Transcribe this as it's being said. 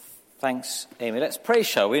Thanks, Amy. Let's pray,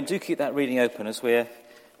 shall we? And do keep that reading open as we're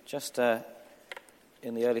just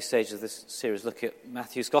in the early stages of this series, look at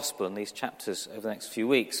Matthew's Gospel and these chapters over the next few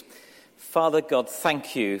weeks. Father God,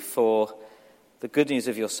 thank you for the good news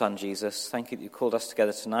of your Son, Jesus. Thank you that you called us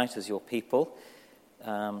together tonight as your people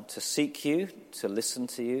to seek you, to listen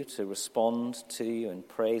to you, to respond to you in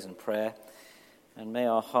praise and prayer. And may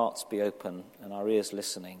our hearts be open and our ears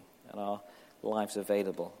listening and our lives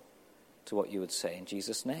available to what you would say. In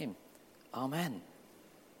Jesus' name, amen.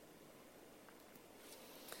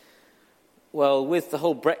 Well, with the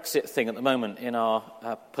whole Brexit thing at the moment in our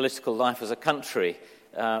political life as a country,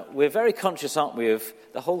 we're very conscious, aren't we, of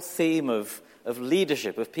the whole theme of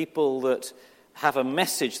leadership, of people that have a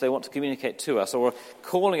message they want to communicate to us or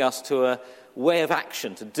calling us to a way of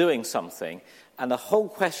action, to doing something. And the whole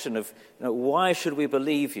question of, why should we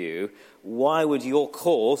believe you? Why would your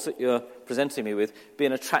cause that you're presenting me with be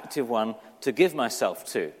an attractive one to give myself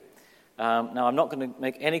to? Now, I'm not going to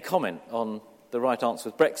make any comment on the right answer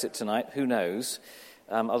with Brexit tonight. Who knows?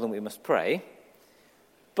 Other than we must pray.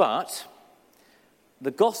 But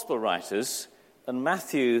the gospel writers, and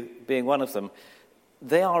Matthew being one of them,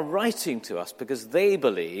 they are writing to us because they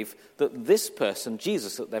believe that this person,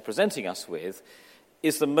 Jesus, that they're presenting us with,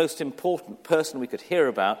 is the most important person we could hear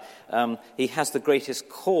about. He has the greatest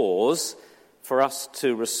cause for us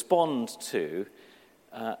to respond to,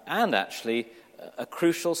 and actually a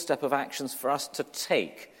crucial step of actions for us to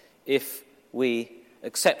take if we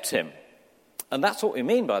accept him. And that's what we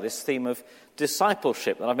mean by this theme of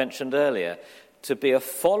discipleship that I mentioned earlier. To be a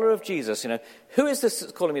follower of Jesus. Who is this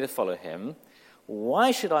that's calling me to follow him? Why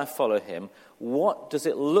should I follow him? What does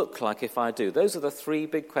it look like if I do? Those are the three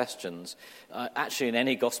big questions, actually in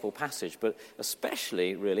any gospel passage, but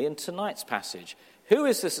especially really in tonight's passage. Who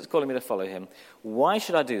is this that's calling me to follow him? Why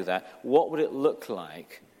should I do that? What would it look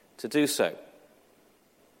like to do so?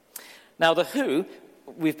 Now, the who,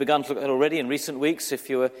 we've begun to look at already in recent weeks. If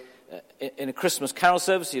you were in a Christmas carol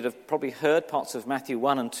service, you'd have probably heard parts of Matthew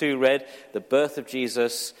 1 and 2 read, the birth of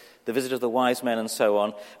Jesus, the visit of the wise men, and so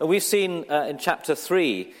on. And we've seen in chapter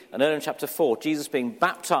 3 and earlier in chapter 4, Jesus being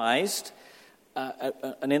baptized,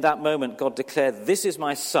 and in that moment God declared, "This is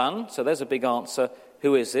my son." So there's a big answer.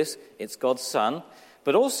 Who is this? It's God's son.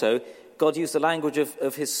 But also, God used the language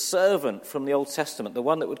of his servant from the Old Testament, the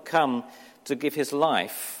one that would come to give his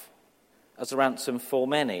life as a ransom for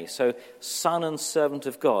many. So, son and servant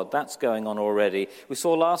of God, that's going on already. We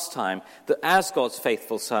saw last time that as God's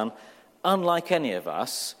faithful son, unlike any of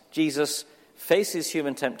us, Jesus faces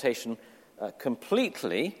human temptation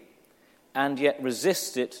completely and yet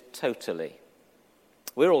resists it totally.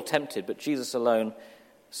 We're all tempted, but Jesus alone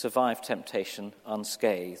survived temptation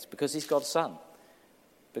unscathed because he's God's son,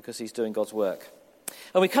 because he's doing God's work.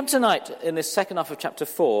 And we come tonight in this second half of chapter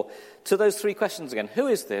 4 to those three questions again. Who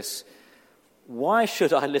is this? Why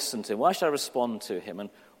should I listen to him? Why should I respond to him? And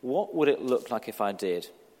what would it look like if I did?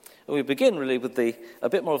 And we begin really with a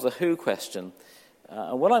bit more of the who question,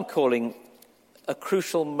 and what I'm calling a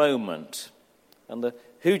crucial moment. And the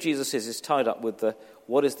who Jesus is tied up with the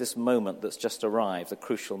what is this moment that's just arrived, the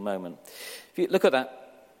crucial moment. If you look at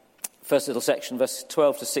that first little section, verses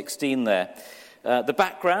 12 to 16 there. The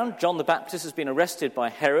background, John the Baptist has been arrested by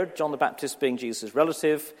Herod, John the Baptist being Jesus'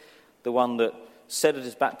 relative, the one that said at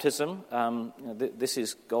his baptism, this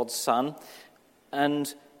is God's son.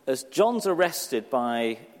 And as John's arrested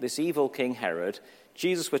by this evil King Herod,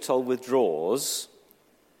 Jesus, we're told, withdraws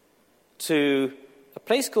to a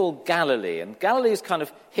place called Galilee. And Galilee is kind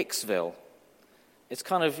of Hicksville. It's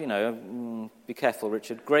kind of, be careful,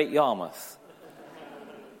 Richard, Great Yarmouth.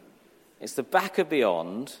 It's the back of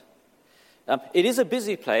beyond. It is a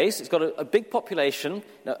busy place. It's got a big population,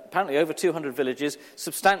 apparently over 200 villages,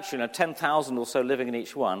 substantial, 10,000 or so living in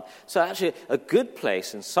each one. So actually a good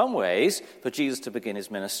place in some ways for Jesus to begin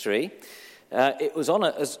his ministry. It was on,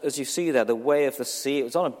 as you see there, the way of the sea. It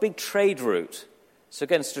was on a big trade route. So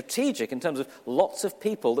again, strategic in terms of lots of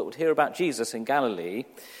people that would hear about Jesus in Galilee.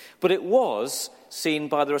 But it was seen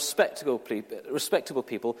by the respectable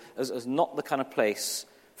people as not the kind of place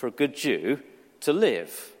for a good Jew to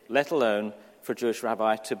live, let alone for a Jewish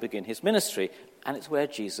rabbi to begin his ministry. And it's where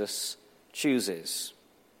Jesus chooses.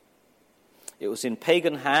 It was in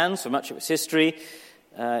pagan hands for much of its history.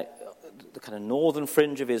 The kind of northern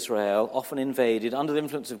fringe of Israel, often invaded under the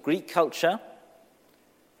influence of Greek culture,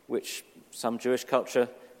 which some Jewish culture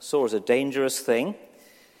saw as a dangerous thing.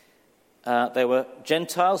 There were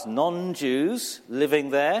Gentiles, non-Jews, living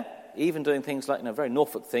there, even doing things like, a very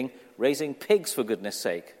Norfolk thing, raising pigs for goodness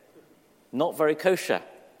sake. Not very kosher.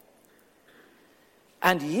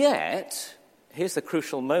 And yet, here's the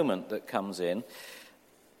crucial moment that comes in.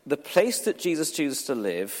 The place that Jesus chooses to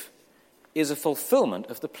live is a fulfillment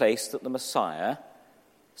of the place that the Messiah,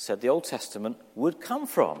 said the Old Testament, would come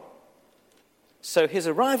from. So his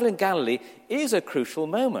arrival in Galilee is a crucial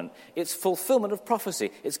moment. It's fulfillment of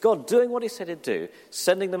prophecy. It's God doing what he said he'd do,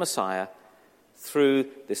 sending the Messiah through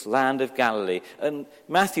this land of Galilee. And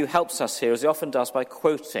Matthew helps us here, as he often does, by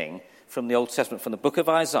quoting from the Old Testament, from the book of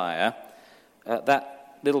Isaiah,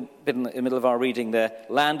 that little bit in the middle of our reading there,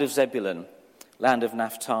 land of Zebulun, land of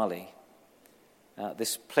Naphtali,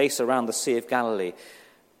 this place around the Sea of Galilee.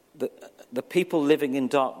 The people living in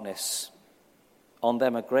darkness, on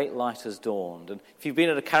them a great light has dawned. And if you've been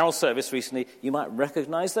at a carol service recently, you might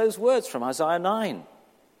recognize those words from Isaiah 9,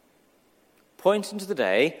 pointing to the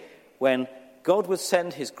day when God would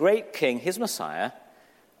send his great king, his Messiah,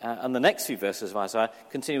 and the next few verses of Isaiah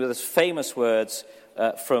continue with those famous words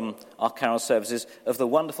from our carol services of the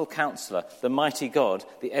wonderful Counselor, the mighty God,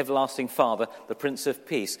 the everlasting Father, the Prince of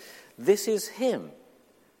Peace. This is him.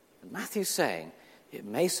 And Matthew's saying, it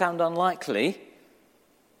may sound unlikely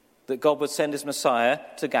that God would send his Messiah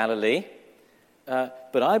to Galilee,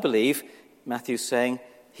 but I believe, Matthew's saying,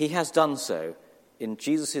 he has done so in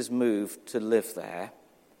Jesus' move to live there,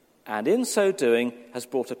 and in so doing has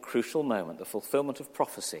brought a crucial moment, the fulfillment of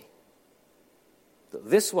prophecy. That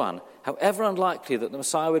this one, however unlikely that the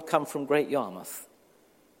Messiah would come from Great Yarmouth,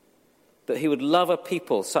 that he would love a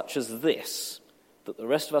people such as this, that the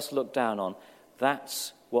rest of us look down on,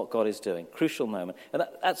 that's what God is doing. Crucial moment. And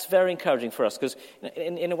that's very encouraging for us, because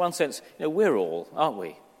in one sense, we're all, aren't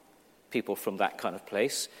we, people from that kind of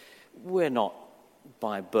place. We're not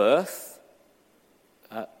by birth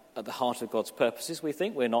at the heart of God's purposes, we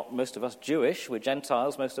think. We're not, most of us, Jewish. We're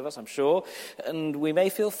Gentiles, most of us, I'm sure. And we may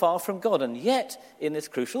feel far from God. And yet, in this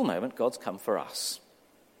crucial moment, God's come for us.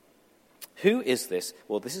 Who is this?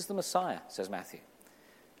 Well, this is the Messiah, says Matthew.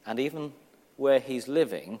 And even where he's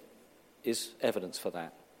living is evidence for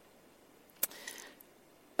that.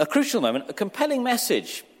 A crucial moment, a compelling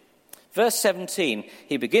message. Verse 17,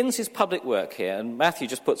 he begins his public work here, and Matthew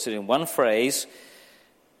just puts it in one phrase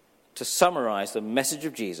to summarize the message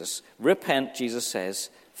of Jesus. Repent, Jesus says,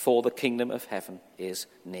 for the kingdom of heaven is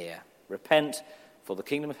near. Repent, for the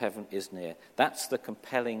kingdom of heaven is near. That's the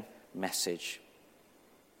compelling message.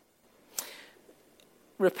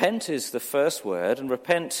 Repent is the first word, and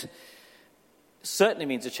repent certainly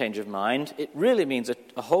means a change of mind. It really means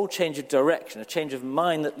a whole change of direction, a change of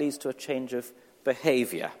mind that leads to a change of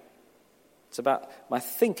behavior. It's about my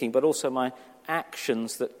thinking, but also my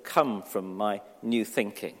actions that come from my new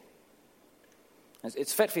thinking.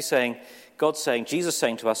 It's effectively saying, God saying, Jesus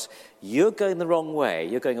saying to us, you're going the wrong way.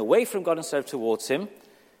 You're going away from God instead of towards him.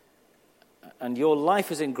 And your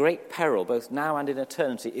life is in great peril, both now and in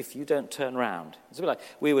eternity, if you don't turn round. It's a bit like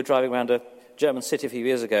we were driving around a German city a few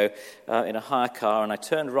years ago in a hire car, and I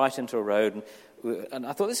turned right into a road, and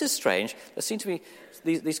I thought, this is strange. There seem to be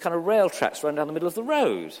these kind of rail tracks running down the middle of the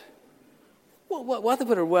road. Why they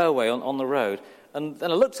put a railway on the road? And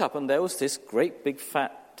then I looked up, and there was this great big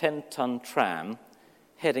fat 10-ton tram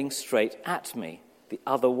heading straight at me, the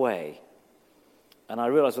other way. And I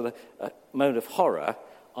realized with a moment of horror,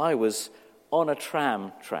 I was on a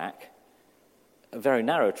tram track, a very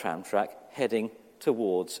narrow tram track, heading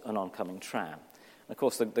towards an oncoming tram. And of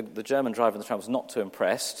course, the German driver in the tram was not too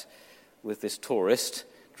impressed with this tourist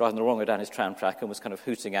driving the wrong way down his tram track and was kind of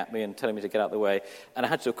hooting at me and telling me to get out of the way. And I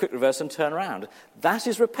had to do a quick reverse and turn around. That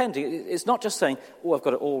is repenting. It's not just saying, oh, I've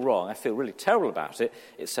got it all wrong, I feel really terrible about it.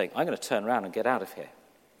 It's saying, I'm going to turn around and get out of here.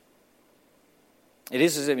 It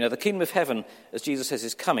is as if, the kingdom of heaven, as Jesus says,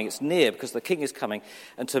 is coming. It's near because the king is coming.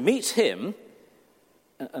 And to meet him,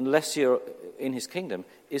 unless you're in his kingdom,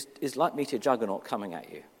 is like meeting a juggernaut coming at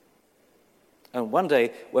you. And one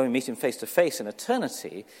day, when we meet him face to face in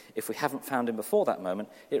eternity, if we haven't found him before that moment,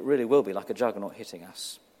 it really will be like a juggernaut hitting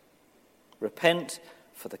us. Repent,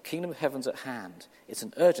 for the kingdom of heaven's at hand. It's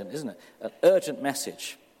an urgent, isn't it? An urgent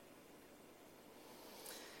message.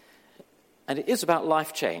 And it is about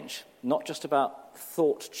life change, not just about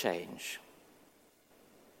thought change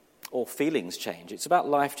or feelings change. It's about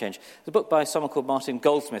life change. There's a book by someone called Martin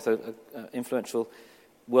Goldsmith, an influential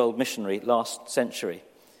world missionary last century.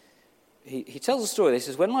 He tells a story. He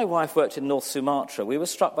says, when my wife worked in North Sumatra, we were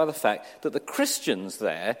struck by the fact that the Christians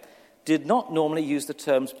there did not normally use the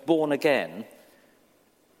terms born again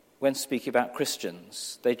when speaking about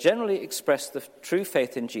Christians. They generally expressed the true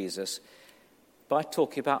faith in Jesus by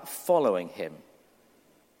talking about following him.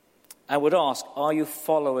 And would ask, are you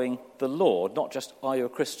following the Lord? Not just, are you a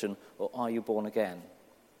Christian or are you born again?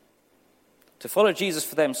 To follow Jesus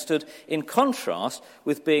for them stood in contrast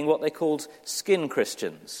with being what they called skin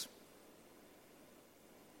Christians.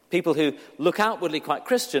 People who look outwardly quite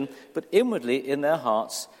Christian, but inwardly in their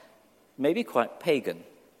hearts maybe quite pagan.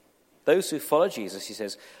 Those who follow Jesus, he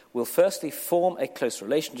says, will firstly form a close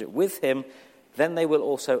relationship with him, then they will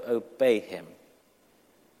also obey him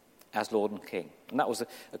as Lord and King. And that was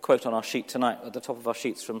a quote on our sheet tonight, at the top of our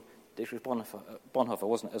sheets from Dietrich Bonhoeffer,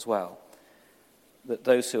 wasn't it, as well? That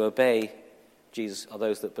those who obey Jesus are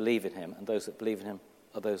those that believe in him, and those that believe in him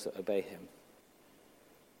are those that obey him.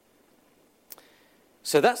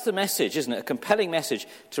 So that's the message, isn't it? A compelling message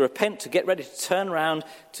to repent, to get ready to turn around,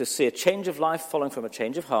 to see a change of life following from a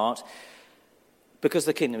change of heart, because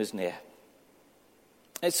the kingdom is near.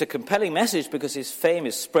 It's a compelling message because his fame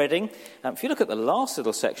is spreading. If you look at the last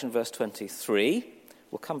little section, verse 23,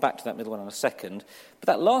 we'll come back to that middle one in a second, but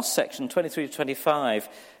that last section, 23 to 25,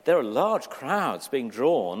 there are large crowds being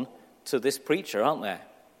drawn to this preacher, aren't there?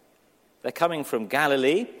 They're coming from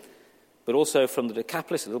Galilee, but also from the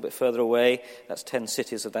Decapolis, a little bit further away. That's 10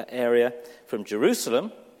 cities of that area. From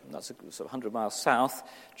Jerusalem, that's sort of 100 miles south,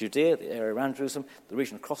 Judea, the area around Jerusalem, the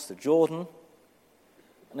region across the Jordan.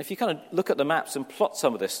 And if you kind of look at the maps and plot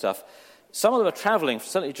some of this stuff, some of them are travelling,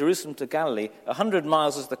 certainly Jerusalem to Galilee, 100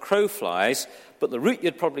 miles as the crow flies, but the route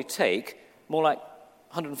you'd probably take, more like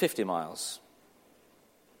 150 miles.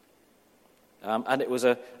 And it was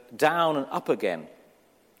a down and up again,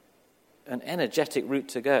 an energetic route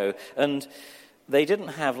to go. And they didn't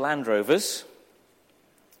have Land Rovers.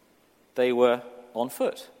 They were on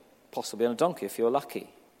foot, possibly on a donkey if you were lucky.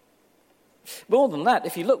 More than that,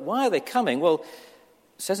 if you look, why are they coming? Well,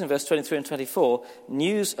 it says in verse 23 and 24,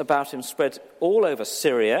 news about him spread all over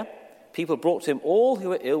Syria. People brought to him all who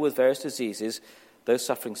were ill with various diseases, those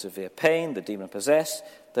suffering severe pain, the demon-possessed,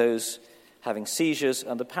 those having seizures,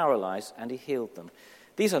 and the paralyzed, and he healed them.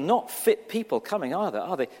 These are not fit people coming either,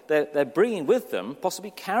 are they? They're bringing with them,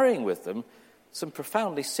 possibly carrying with them, some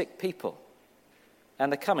profoundly sick people.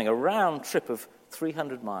 And they're coming a round trip of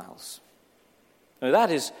 300 miles. Now,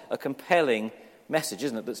 that is a compelling message,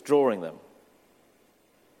 isn't it, that's drawing them.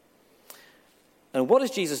 And what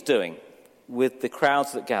is Jesus doing with the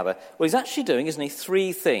crowds that gather? Well, he's actually doing, isn't he,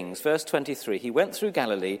 three things. Verse 23, he went through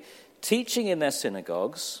Galilee, teaching in their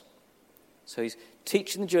synagogues. So he's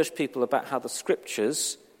teaching the Jewish people about how the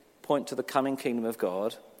scriptures point to the coming kingdom of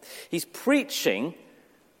God. He's preaching,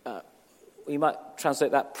 you might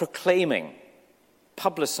translate that, proclaiming,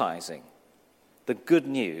 publicizing the good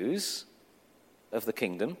news of the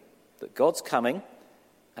kingdom, that God's coming,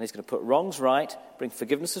 and he's going to put wrongs right, bring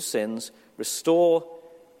forgiveness of sins, restore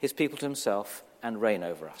his people to himself, and reign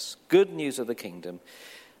over us. Good news of the kingdom.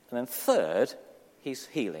 And then third, he's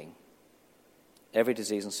healing every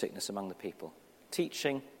disease and sickness among the people.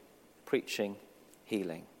 Teaching, preaching,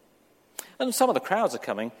 healing. And some of the crowds are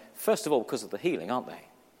coming, first of all, because of the healing, aren't they?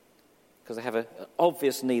 Because they have an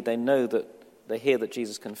obvious need. They know that they hear that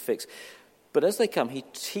Jesus can fix. But as they come, he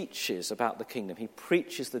teaches about the kingdom. He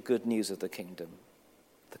preaches the good news of the kingdom,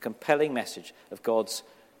 the compelling message of God's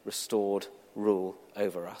restored rule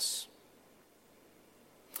over us.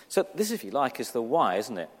 So this, if you like, is the why,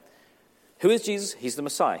 isn't it? Who is Jesus? He's the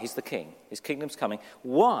Messiah. He's the King. His kingdom's coming.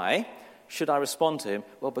 Why should I respond to him?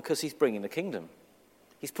 Well, because he's bringing the kingdom.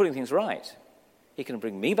 He's putting things right. He can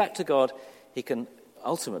bring me back to God. He can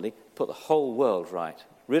ultimately put the whole world right.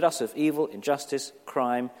 Rid us of evil, injustice,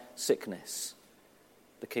 crime, sickness.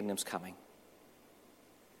 The kingdom's coming.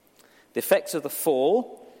 The effects of the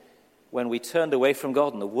fall, when we turned away from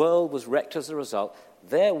God and the world was wrecked as a result,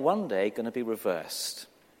 they're one day going to be reversed.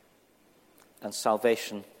 And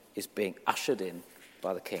salvation is being ushered in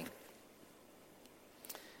by the King.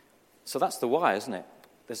 So that's the why, isn't it?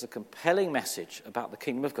 There's a compelling message about the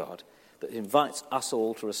kingdom of God that invites us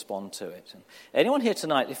all to respond to it. And anyone here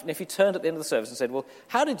tonight, if you turned at the end of the service and said, well,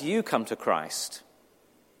 how did you come to Christ?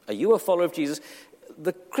 Are you a follower of Jesus?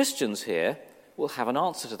 The Christians here will have an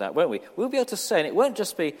answer to that, won't we? We'll be able to say, and it won't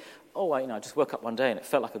just be, I just woke up one day and it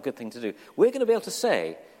felt like a good thing to do. We're going to be able to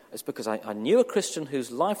say, it's because I knew a Christian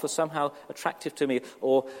whose life was somehow attractive to me,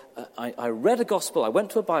 or I read a gospel, I went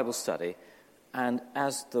to a Bible study, and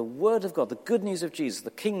as the word of God, the good news of Jesus,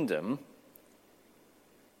 the kingdom,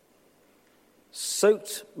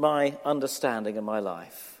 soaked my understanding and my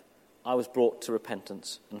life, I was brought to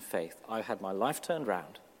repentance and faith. I had my life turned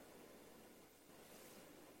round.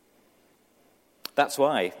 That's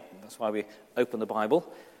why we open the Bible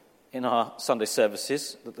in our Sunday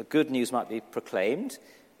services, that the good news might be proclaimed.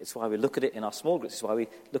 It's why we look at it in our small groups. It's why we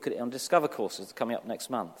look at it on Discover courses that are coming up next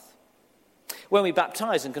month. When we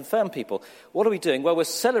baptize and confirm people, what are we doing? Well, we're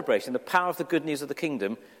celebrating the power of the good news of the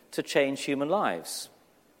kingdom to change human lives.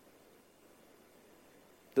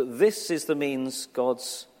 That this is the means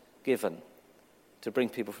God's given to bring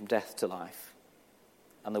people from death to life.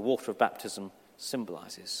 And the water of baptism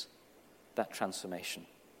symbolizes that transformation.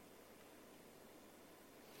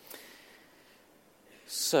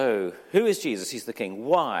 So, who is Jesus? He's the king.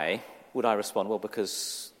 Why would I respond? Well,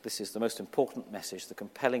 because this is the most important message, the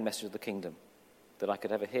compelling message of the kingdom that I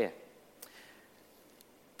could ever hear.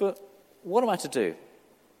 But what am I to do?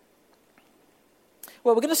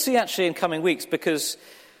 Well, we're going to see actually in coming weeks, because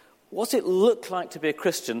what's it look like to be a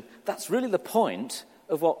Christian? That's really the point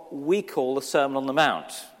of what we call the Sermon on the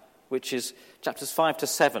Mount, which is chapters 5 to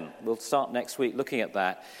 7. We'll start next week looking at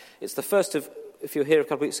that. It's the first of, if you were here a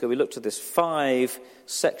couple of weeks ago, we looked at this 5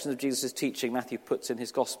 sections of Jesus' teaching Matthew puts in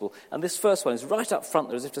his gospel. And this first one is right up front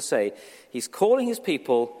there, as if to say, he's calling his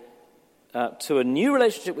people to a new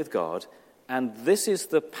relationship with God, and this is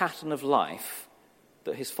the pattern of life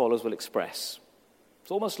that his followers will express. It's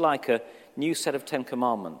almost like a new set of 10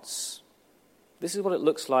 commandments. This is what it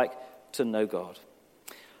looks like to know God.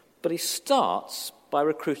 But he starts by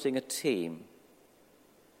recruiting a team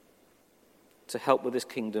to help with his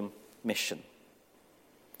kingdom mission.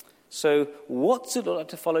 So what's it look like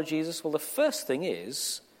to follow Jesus? Well, the first thing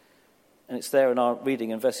is, and it's there in our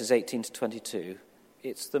reading in verses 18 to 22,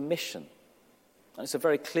 it's the mission. And it's a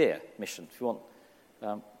very clear mission. If you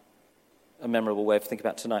want a memorable way of thinking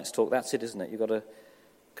about tonight's talk, that's it, isn't it? You've got a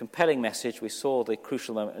compelling message. We saw the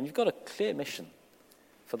crucial moment. And you've got a clear mission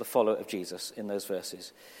for the follower of Jesus in those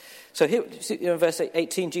verses. So here, in verse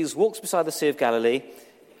 18, Jesus walks beside the Sea of Galilee.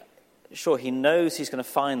 Sure, he knows he's going to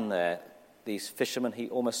find there these fishermen. He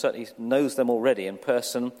almost certainly knows them already in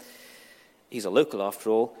person. He's a local after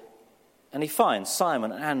all. And he finds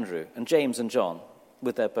Simon and Andrew and James and John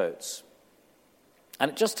with their boats. And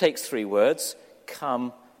it just takes 3 words: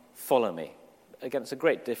 come, follow me. Again, it's a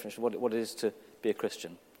great difference from what it is to be a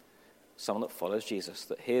Christian. Someone that follows Jesus,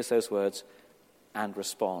 that hears those words and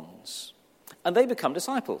responds. And they become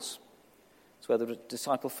disciples. That's where the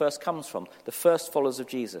disciple first comes from, the first followers of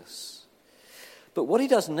Jesus. But what he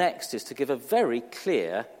does next is to give a very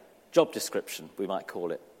clear job description, we might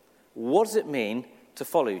call it. What does it mean to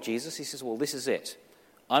follow you, Jesus? He says, well, this is it.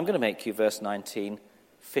 I'm going to make you, verse 19,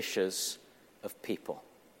 fishers of people.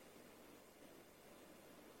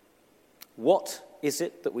 What is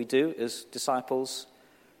it that we do as disciples?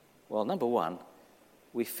 Well, number one,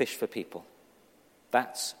 we fish for people.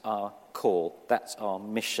 That's our call. That's our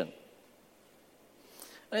mission.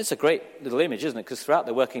 And it's a great little image, isn't it? Because throughout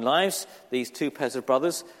their working lives, these 2 pairs of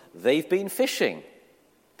brothers, they've been fishing.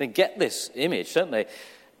 They get this image, don't they?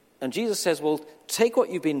 And Jesus says, well, take what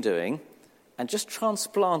you've been doing and just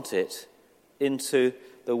transplant it into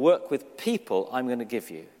the work with people I'm going to give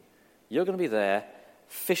you. You're going to be there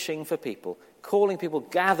fishing for people, calling people,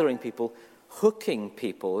 gathering people, hooking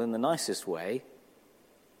people in the nicest way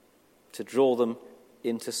to draw them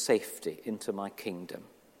into safety, into my kingdom.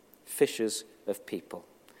 Fishers of people.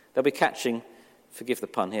 They'll be catching, forgive the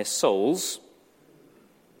pun here, souls,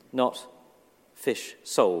 not fish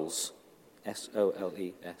souls.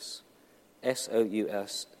 S-O-L-E-S.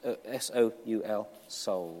 S-O-U-S. S-O-U-L,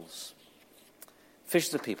 souls.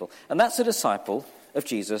 Fishers of people. And that's a disciple of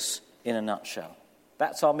Jesus in a nutshell.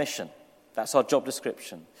 That's our mission. That's our job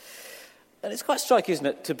description. And it's quite striking, isn't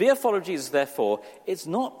it? To be a follower of Jesus, therefore, it's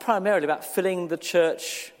not primarily about filling the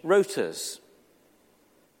church rotas.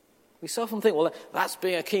 We so often think, well, that's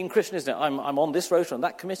being a keen Christian, isn't it? I'm on this rota, on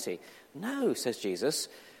that committee. No, says Jesus.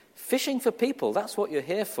 Fishing for people, that's what you're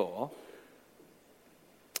here for.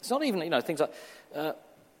 It's not even, things like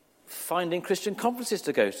finding Christian conferences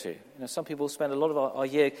to go to. Some people spend a lot of our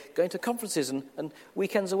year going to conferences and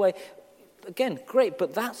weekends away. Again, great,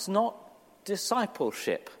 but that's not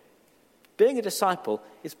discipleship. Being a disciple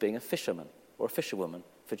is being a fisherman or a fisherwoman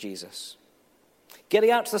for Jesus. Getting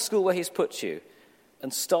out to the school where he's put you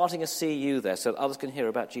and starting a CU there so that others can hear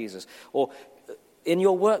about Jesus. Or in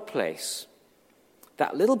your workplace,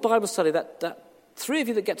 that little Bible study, that 3 of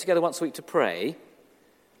you that get together once a week to pray,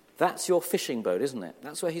 that's your fishing boat, isn't it?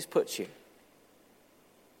 That's where he's put you.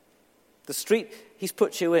 The street he's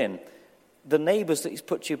put you in, the neighbours that he's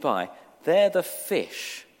put you by, they're the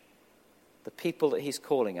fish, the people that he's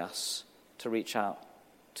calling us to reach out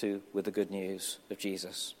to with the good news of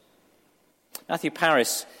Jesus. Matthew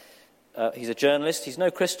Parris, he's a journalist, he's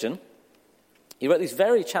no Christian. He wrote these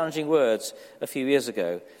very challenging words a few years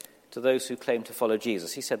ago to those who claim to follow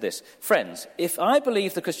Jesus. He said this: friends, if I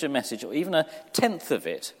believe the Christian message, or even 1/10 of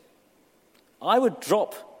it, I would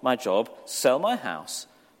drop my job, sell my house,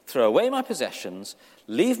 throw away my possessions,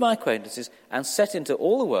 leave my acquaintances, and set into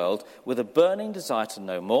all the world with a burning desire to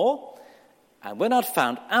know more, and when I'd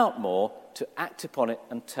found out more, to act upon it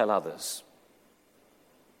and tell others.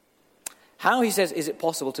 How, he says, is it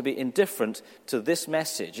possible to be indifferent to this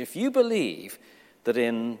message if you believe that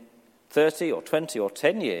in 30 or 20 or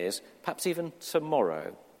 10 years, perhaps even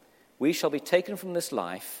tomorrow, we shall be taken from this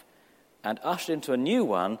life and ushered into a new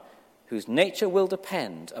one whose nature will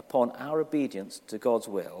depend upon our obedience to God's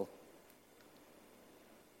will,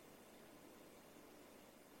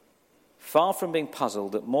 far from being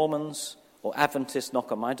puzzled that Mormons or Adventists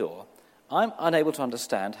knock on my door, I'm unable to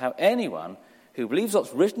understand how anyone who believes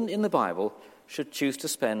what's written in the Bible should choose to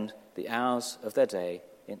spend the hours of their day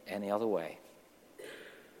in any other way.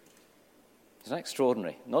 Isn't that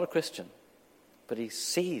extraordinary? Not a Christian, but he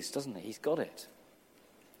sees, doesn't he? He's got it.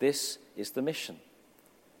 This is the mission.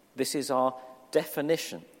 This is our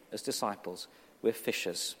definition as disciples. We're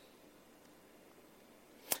fishers.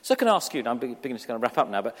 So can I ask you, and I'm beginning to kind of wrap up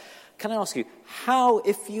now, but can I ask you, how,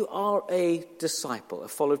 if you are a disciple, a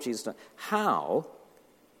follower of Jesus, how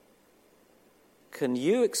can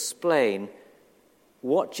you explain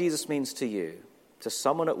what Jesus means to you, to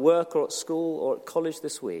someone at work or at school or at college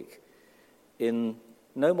this week, in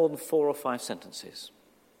no more than 4 or 5 sentences?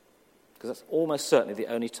 Because that's almost certainly the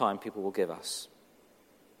only time people will give us.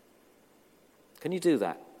 Can you do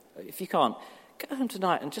that? If you can't, go home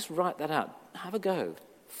tonight and just write that out. Have a go.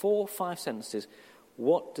 4 or 5 sentences.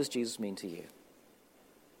 What does Jesus mean to you?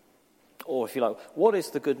 Or if you like, what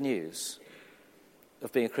is the good news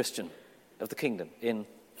of being a Christian, of the kingdom, in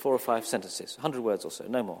 4 or 5 sentences, 100 words or so,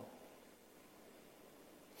 no more.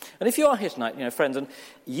 And if you are here tonight, friends, and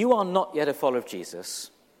you are not yet a follower of Jesus,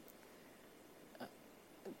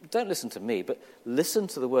 don't listen to me, but listen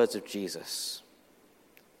to the words of Jesus.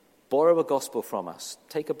 Borrow a gospel from us.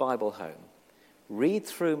 Take a Bible home. Read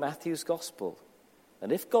through Matthew's gospel.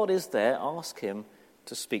 And if God is there, ask him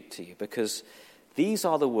to speak to you, because these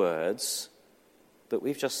are the words that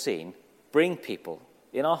we've just seen bring people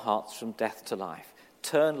in our hearts from death to life,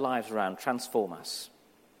 turn lives around, transform us.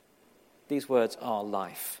 These words are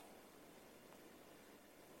life.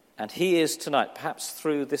 And he is tonight, perhaps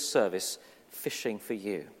through this service, fishing for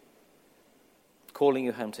you, calling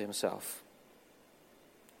you home to himself,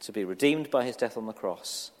 to be redeemed by his death on the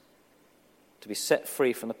cross, to be set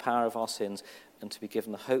free from the power of our sins, and to be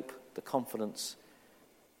given the hope, the confidence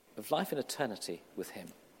of life in eternity with him.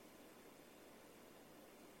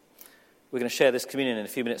 We're going to share this communion in a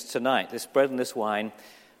few minutes tonight, this bread and this wine.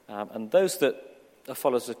 And those that are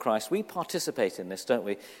followers of Christ, we participate in this, don't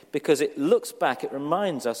we? Because it looks back, it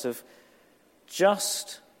reminds us of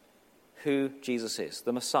just who Jesus is,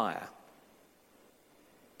 the Messiah,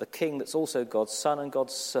 the King that's also God's Son and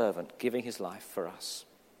God's servant, giving his life for us.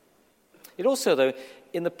 It also, though,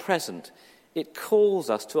 in the present, it calls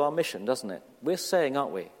us to our mission, doesn't it? We're saying,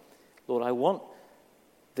 aren't we, Lord, I want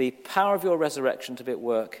the power of your resurrection to be at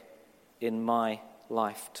work in my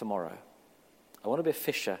life tomorrow. I want to be a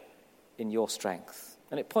fisher in your strength.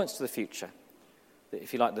 And it points to the future.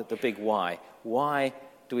 If you like, the big why. Why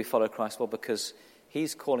do we follow Christ? Well, because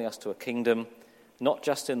he's calling us to a kingdom, not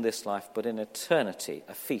just in this life, but in eternity,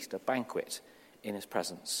 a feast, a banquet in his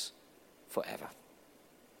presence forever.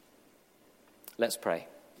 Let's pray.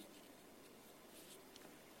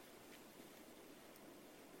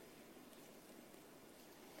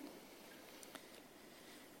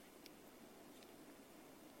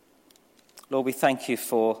 Lord, we thank you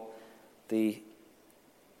for the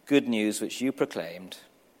good news which you proclaimed,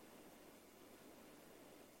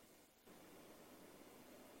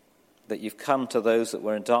 that you've come to those that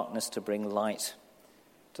were in darkness to bring light,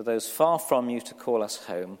 to those far from you to call us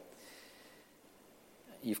home.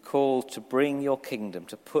 You've called to bring your kingdom,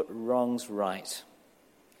 to put wrongs right,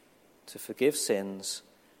 to forgive sins,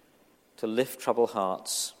 to lift troubled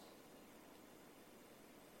hearts,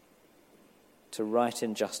 to right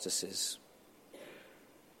injustices,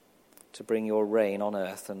 to bring your reign on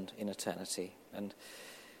earth and in eternity. And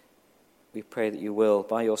we pray that you will,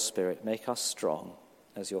 by your Spirit, make us strong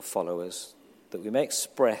as your followers, that we may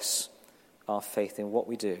express our faith in what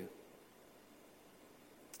we do,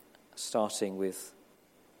 starting with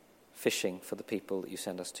fishing for the people that you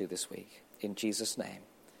send us to this week. In Jesus' name,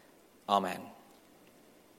 amen.